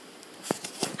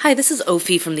Hi, this is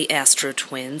Ophi from the Astro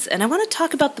Twins, and I want to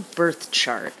talk about the birth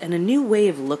chart and a new way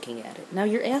of looking at it. Now,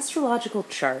 your astrological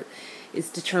chart is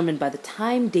determined by the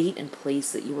time, date, and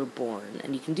place that you were born,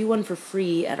 and you can do one for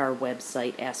free at our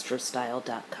website,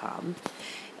 astrostyle.com.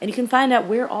 And you can find out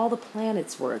where all the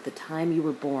planets were at the time you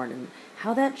were born and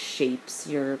how that shapes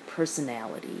your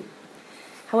personality.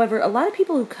 However, a lot of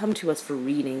people who come to us for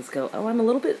readings go, I'm a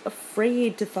little bit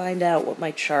afraid to find out what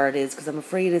my chart is because I'm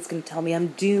afraid it's going to tell me I'm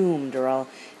doomed or I'll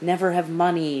never have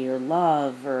money or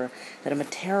love or that I'm a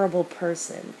terrible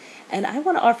person. And I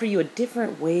want to offer you a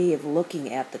different way of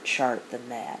looking at the chart than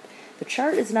that. The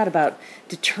chart is not about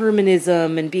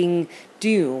determinism and being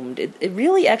doomed. It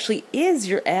really actually is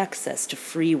your access to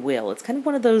free will. It's kind of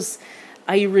one of those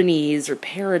ironies or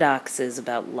paradoxes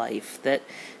about life that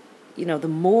the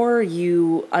more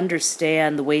you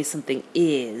understand the way something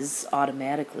is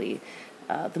automatically,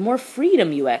 the more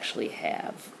freedom you actually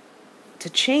have to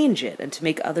change it and to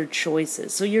make other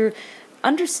choices. So you're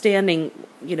understanding,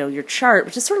 your chart,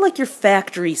 which is sort of like your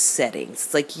factory settings.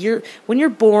 It's like when you're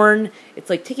born, it's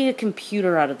like taking a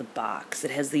computer out of the box. It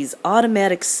has these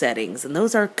automatic settings, and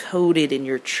those are coded in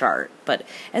your chart. But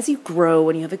as you grow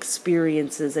and you have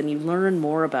experiences and you learn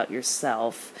more about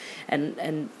yourself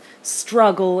and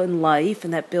struggle in life,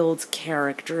 and that builds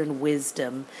character and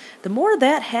wisdom, the more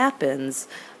that happens,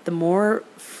 the more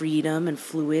freedom and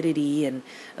fluidity and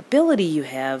ability you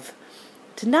have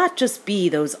to not just be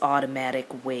those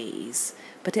automatic ways,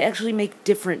 but to actually make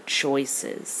different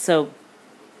choices. So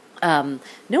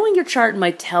knowing your chart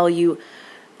might tell you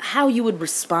how you would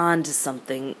respond to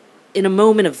something in a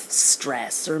moment of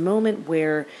stress or a moment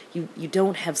where you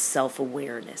don't have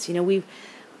self-awareness.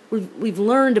 We've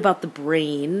learned about the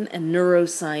brain, and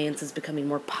neuroscience is becoming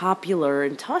more popular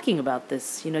in talking about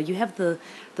this. You have the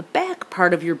back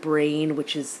part of your brain,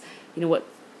 which is,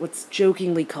 what's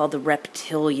jokingly called the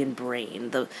reptilian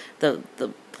brain, the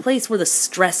place where the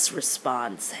stress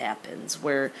response happens,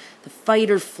 where the fight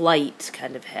or flight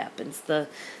kind of happens. When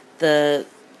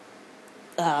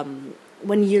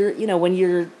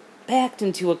you're backed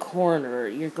into a corner,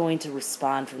 you're going to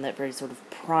respond from that very sort of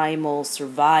primal,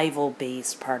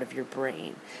 survival-based part of your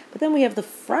brain. But then we have the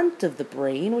front of the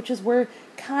brain, which is where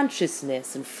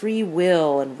consciousness and free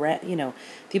will and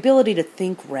the ability to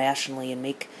think rationally and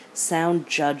make sound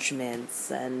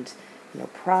judgments and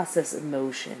process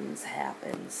emotions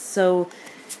happens. So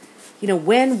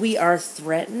when we are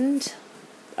threatened,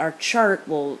 our chart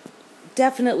will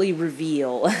definitely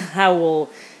reveal how we'll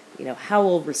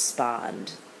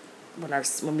respond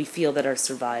when we feel that our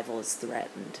survival is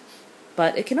threatened.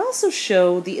 But it can also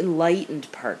show the enlightened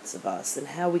parts of us and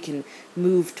how we can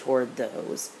move toward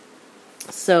those.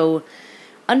 So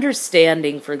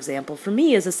understanding, for example, for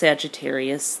me as a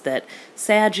Sagittarius, that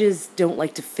Sages don't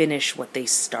like to finish what they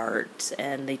start,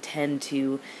 and they tend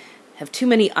to have too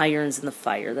many irons in the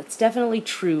fire. That's definitely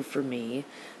true for me.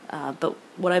 But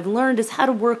what I've learned is how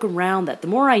to work around that. The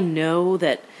more I know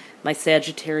that my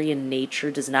Sagittarian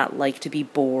nature does not like to be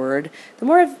bored, the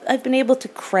more I've been able to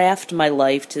craft my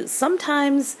life to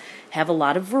sometimes have a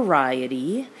lot of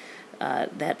variety.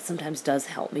 That sometimes does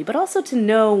help me, but also to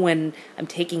know when I'm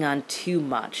taking on too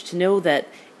much, to know that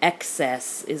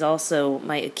excess is also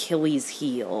my Achilles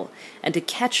heel, and to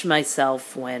catch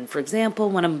myself when, for example,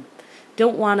 when I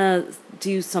don't want to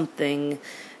do something,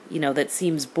 that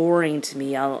seems boring to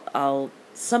me, I'll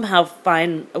somehow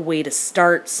find a way to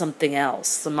start something else,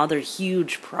 some other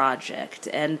huge project.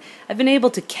 And I've been able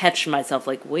to catch myself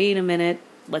like, wait a minute,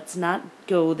 let's not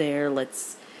go there,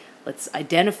 let's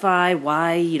identify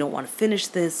why you don't want to finish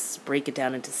this, break it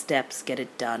down into steps, get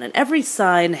it done. And every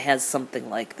sign has something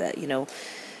like that.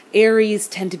 Aries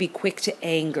tend to be quick to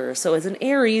anger. So as an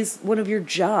Aries, one of your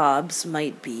jobs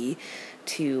might be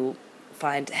to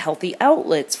find healthy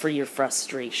outlets for your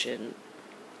frustration,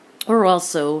 or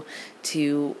also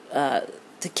to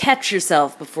catch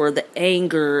yourself before the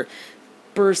anger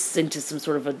bursts into some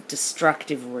sort of a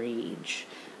destructive rage.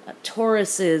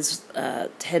 Tauruses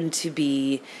tend to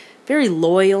be very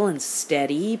loyal and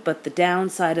steady, but the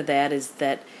downside of that is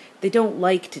that they don't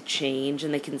like to change,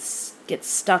 and they can get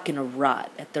stuck in a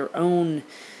rut at their own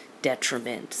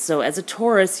detriment. So as a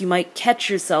Taurus, you might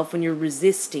catch yourself when you're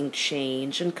resisting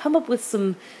change and come up with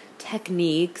some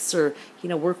techniques, or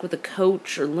work with a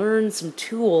coach, or learn some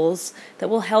tools that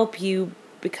will help you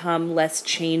become less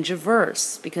change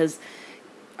averse, because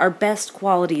our best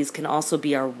qualities can also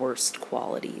be our worst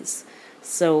qualities.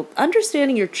 So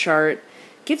understanding your chart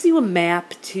gives you a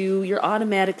map to your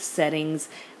automatic settings,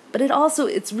 but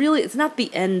it's not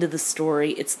the end of the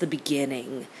story, it's the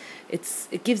beginning.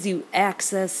 It gives you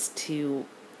access to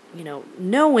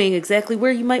knowing exactly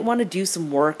where you might want to do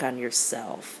some work on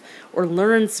yourself or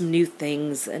learn some new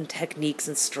things and techniques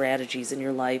and strategies in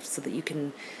your life so that you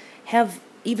can have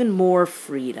even more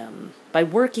freedom by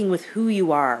working with who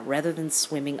you are rather than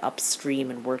swimming upstream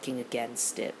and working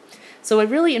against it. So I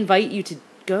really invite you to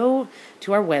go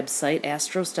to our website,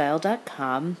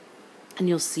 astrostyle.com, and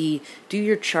you'll see Do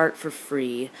Your Chart for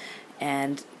free,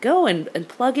 and go and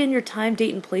plug in your time,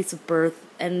 date, and place of birth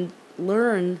and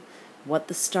learn what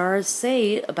the stars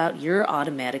say about your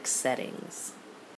automatic settings.